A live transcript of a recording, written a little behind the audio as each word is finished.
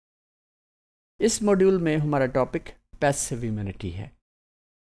इस मॉड्यूल में हमारा टॉपिक पैसिव इम्यूनिटी है।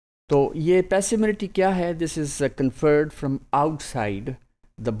 तो ये पैसिव इम्यूनिटी क्या है? This is conferred from outside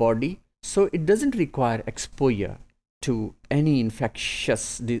the body, so it doesn't require exposure to any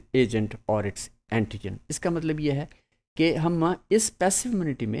infectious agent और इट्स एंटीजन। इसका मतलब ये है कि हम इस पैसिव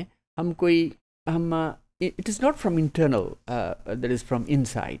इम्यूनिटी में it is not from internal, that is from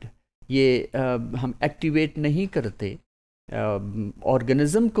inside. ये हम एक्टिवेट नहीं करते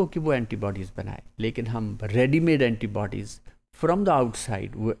ऑर्गेनिज्म को कि वो एंटीबॉडीज़ बनाए, लेकिन हम readymade antibodies from the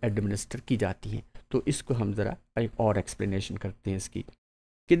outside वो एडमिनिस्टर की जाती हैं। तो इसको हम ज़रा एक और एक्सप्लेनेशन करते हैं इसकी,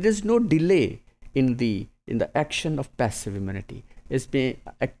 कि this is no delay in the action of passive immunity. इसमें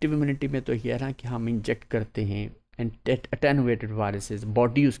एक्टिव इम्यूनिटी में तो ये है ना कि हम इंजेक्ट करते हैं अटेनुएटेड वायरसेस,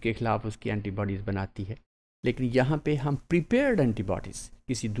 बॉडी उसके खिलाफ उसकी एंटीबॉडीज़ बनाती है, लेकिन यहाँ पे हम प्रिपेयर्ड एंटीबॉडीज़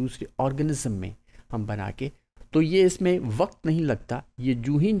किसी दूसरे ऑर्गेनिज्म में हम बना के, तो ये इसमें वक्त नहीं लगता, ये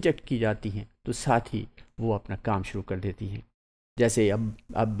जो ही इंजेक्ट की जाती हैं तो साथ ही वो अपना काम शुरू कर देती हैं। जैसे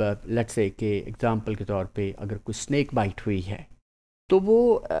अब लेट्स से के एग्जांपल के तौर पे अगर कोई स्नेक बाइट हुई है तो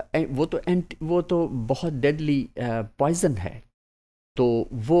वो तो बहुत डेडली पॉइजन है। तो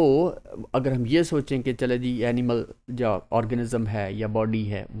वो अगर हम ये सोचें कि चले जी एनिमल जो ऑर्गेनिज्म है या बॉडी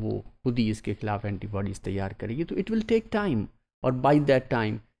है वो खुद ही इसके खिलाफ एंटीबॉडीज़ तैयार करेगी, तो इट विल टेक टाइम, और by that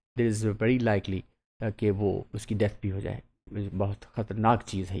time there is very likely कि वो उसकी डेथ भी हो जाए। बहुत ख़तरनाक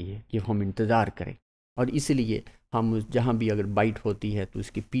चीज़ है ये कि हम इंतज़ार करें, और इसीलिए हम जहाँ भी अगर बाइट होती है तो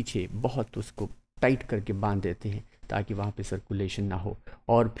उसके पीछे बहुत उसको टाइट करके बांध देते हैं ताकि वहाँ पे सर्कुलेशन ना हो,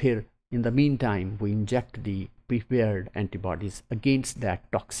 और फिर इन द मीन टाइम वो inject the prepared antibodies against that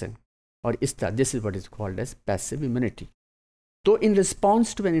toxin, or this is what is called as passive immunity. So in response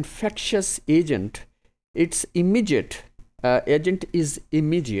to an infectious agent, its immediate agent is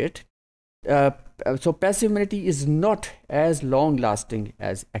immediate. So passive immunity is not as long lasting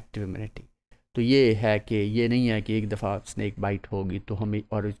as active immunity. तो ये है कि ये नहीं है कि एक दफ़ा स्नेक बाइट होगी तो हमें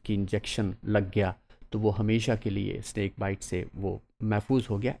और उसकी इंजेक्शन लग गया तो वो हमेशा के लिए स्नेक बाइट से वो महफूज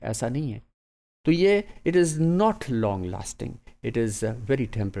हो गया, ऐसा नहीं है। तो ये it is not long lasting, it is very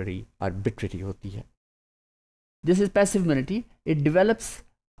temporary, arbitrary होती है। This is passive immunity, it develops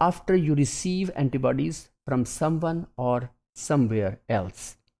after you receive antibodies from someone और समवेयर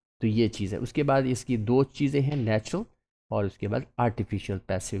एल्स। तो ये चीज़ है। उसके बाद इसकी दो चीज़ें हैं, नेचुरल और उसके बाद आर्टिफिशियल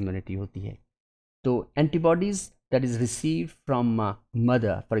पैसिव इम्यूनिटी होती है। तो antibodies that is receive from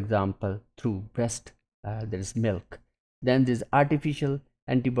mother, for example through breast there is milk, then this artificial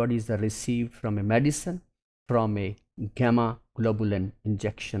antibodies are received from a medicine, from a gamma globulin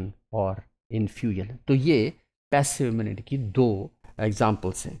injection or infusion. तो ये passive immunity की दो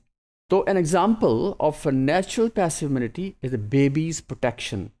examples हैं। तो an example of a natural passive immunity is a baby's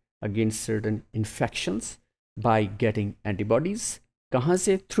protection against certain infections by getting antibodies. कहाँ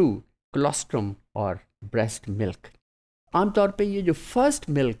से? Through colostrum और breast milk. आमतौर पे ये जो first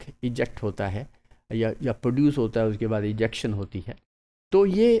milk eject होता है या produce होता है, उसके बाद injection होती है, तो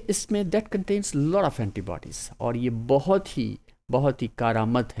ये इसमें that contains lot of antibodies, और ये बहुत ही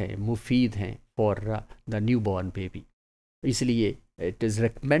कारामद है, मुफीद हैं for the new born baby. इसलिए इट इज़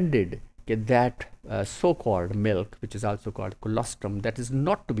रिकमेंडेड कि that so called milk which is also called colostrum, that is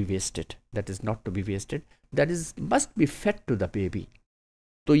not to be wasted, that is must be fed to the baby.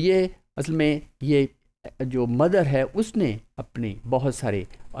 तो ये असल में ये जो mother है उसने अपने बहुत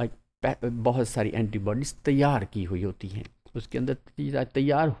सारी एंटीबॉडीज़ तैयार की हुई होती हैं, उसके अंदर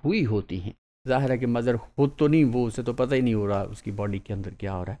तैयार हुई होती हैं। ज़ाहिर है कि मदर खुद तो नहीं, वो उसे तो पता ही नहीं हो रहा उसकी बॉडी के अंदर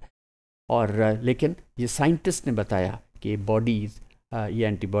क्या हो रहा है, और लेकिन ये साइंटिस्ट ने बताया कि बॉडीज़ ये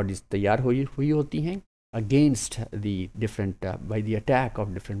एंटीबॉडीज़ तैयार हुई होती हैं against the different by the attack of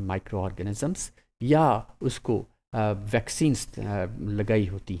different micro organisms, या उसको वैक्सीन्स लगाई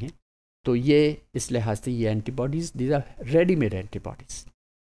होती हैं। तो ये इस लिहाज से ये antibodies these are readymade antibodies.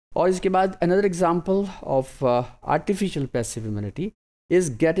 और इसके बाद another example of artificial passive immunity is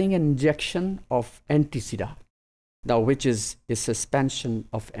getting an injection of antisida, now which is a suspension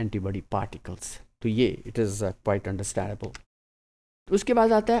of antibody particles. तो ये it is quite understandable. उसके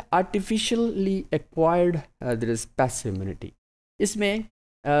बाद आता है artificially acquired there is passive immunity. इसमें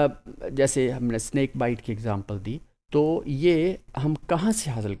जैसे हमने स्नेक बाइट की एग्जांपल दी, तो ये हम कहाँ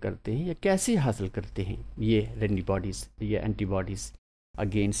से हासिल करते हैं या कैसे हासिल करते हैं ये एंटीबॉडीज़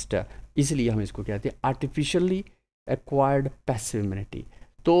अगेंस्ट, इसलिए हम इसको कहते हैं आर्टिफिशियली एक्वायर्ड पैसिव इम्यूनिटी।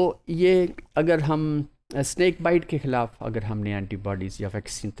 तो ये अगर हम स्नेक बाइट के ख़िलाफ़ अगर हमने एंटीबॉडीज़ या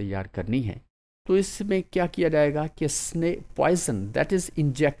वैक्सीन तैयार करनी है तो इसमें क्या किया जाएगा कि snake poison that is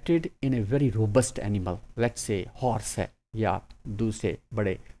injected in a very robust animal, let's say horse है या दूसरे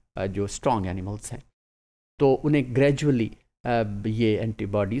बड़े जो स्ट्रॉन्ग एनिमल्स हैं, तो उन्हें ग्रेजुअली ये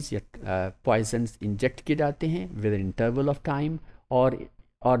एंटीबॉडीज़ या पॉइजन्स इंजेक्ट किए जाते हैं with an interval of time, और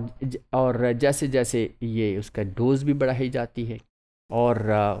जैसे जैसे ये उसका डोज भी बढ़ाई जाती है, और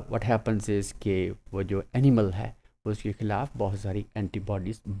व्हाट हैपन्स इज़ कि वो जो एनिमल है उसके ख़िलाफ़ बहुत सारी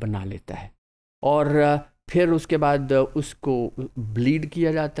एंटीबॉडीज़ बना लेता है, और फिर उसके बाद उसको ब्लीड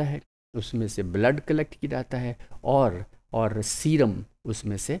किया जाता है, उसमें से ब्लड कलेक्ट किया जाता है, और सीरम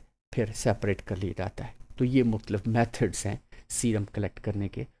उसमें से फिर सेपरेट कर लिया जाता है। तो ये मुख्तलिफ मेथड्स हैं सीरम कलेक्ट करने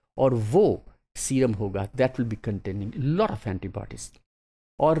के, और वो सीरम होगा that will be containing lot of antibodies.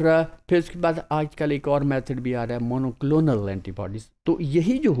 और फिर उसके बाद आजकल एक और मेथड भी आ रहा है, मोनोक्लोनल एंटीबॉडीज़। तो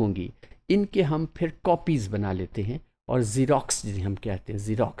यही जो होंगी इनके हम फिर कॉपीज़ बना लेते हैं, और ज़ीरोक्स जिसे हम कहते हैं,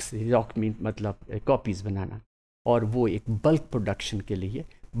 ज़ीरोक्स मीन मतलब कॉपीज़ बनाना, और वो एक बल्क प्रोडक्शन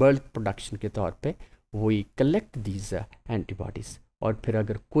के तौर पे वही कलेक्ट दीज एंटीबॉडीज़। और फिर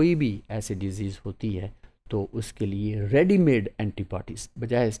अगर कोई भी ऐसी डिज़ीज़ होती है तो उसके लिए रेडीमेड एंटीबॉडीज़,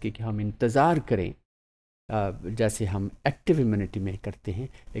 बजाय इसके कि हम इंतज़ार करें जैसे हम एक्टिव इम्यूनिटी में करते हैं,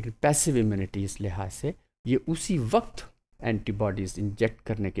 लेकिन पैसिव इम्यूनिटी इस लिहाज से ये उसी वक्त एंटीबॉडीज़ इंजेक्ट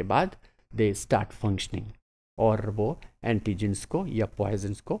करने के बाद दे स्टार्ट फंक्शनिंग, और वो एंटीजेंस को या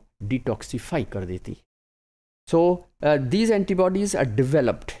पॉइजन्स को डिटॉक्सिफाई कर देती। So these antibodies are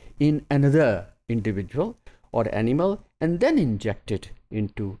developed in another individual और animal and then injected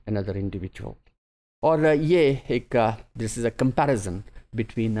into another individual. और ये एक this is a comparison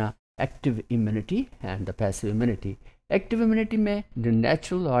between active immunity and the passive immunity. Active immunity में जो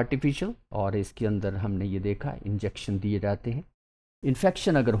नेचुरल आर्टिफिशियल, और इसके अंदर हमने ये देखा इंजेक्शन दिए जाते हैं।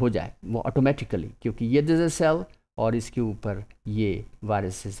 इन्फेक्शन अगर हो जाए वो ऑटोमेटिकली, क्योंकि ये दिस सेल और इसके ऊपर ये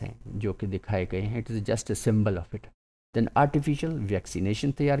वायरसेस हैं जो कि दिखाए गए हैं, it is just a symbol of it. Then artificial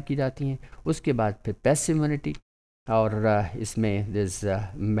vaccination तैयार की जाती हैं। उसके बाद फिर पैसिव इम्यूनिटी, और इसमें दिस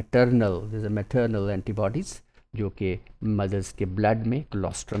मैटरनल एंटीबॉडीज़ जो कि मदर्स के ब्लड में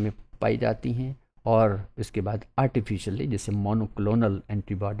कोलोस्ट्रम में पाई जाती हैं, और इसके बाद आर्टिफिशियली जैसे मोनोक्लोनल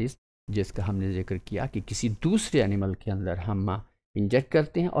एंटीबॉडीज़ जिसका हमने जिक्र किया कि किसी दूसरे एनिमल के अंदर हम इंजेक्ट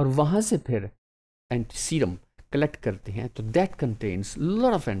करते हैं और वहाँ से फिर सीरम कलेक्ट करते हैं, तो that contains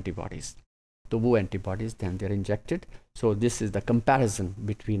lot of antibodies. तो वो antibodies then they are injected. So this is the comparison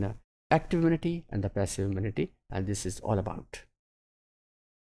between active immunity and the passive immunity, and this is all about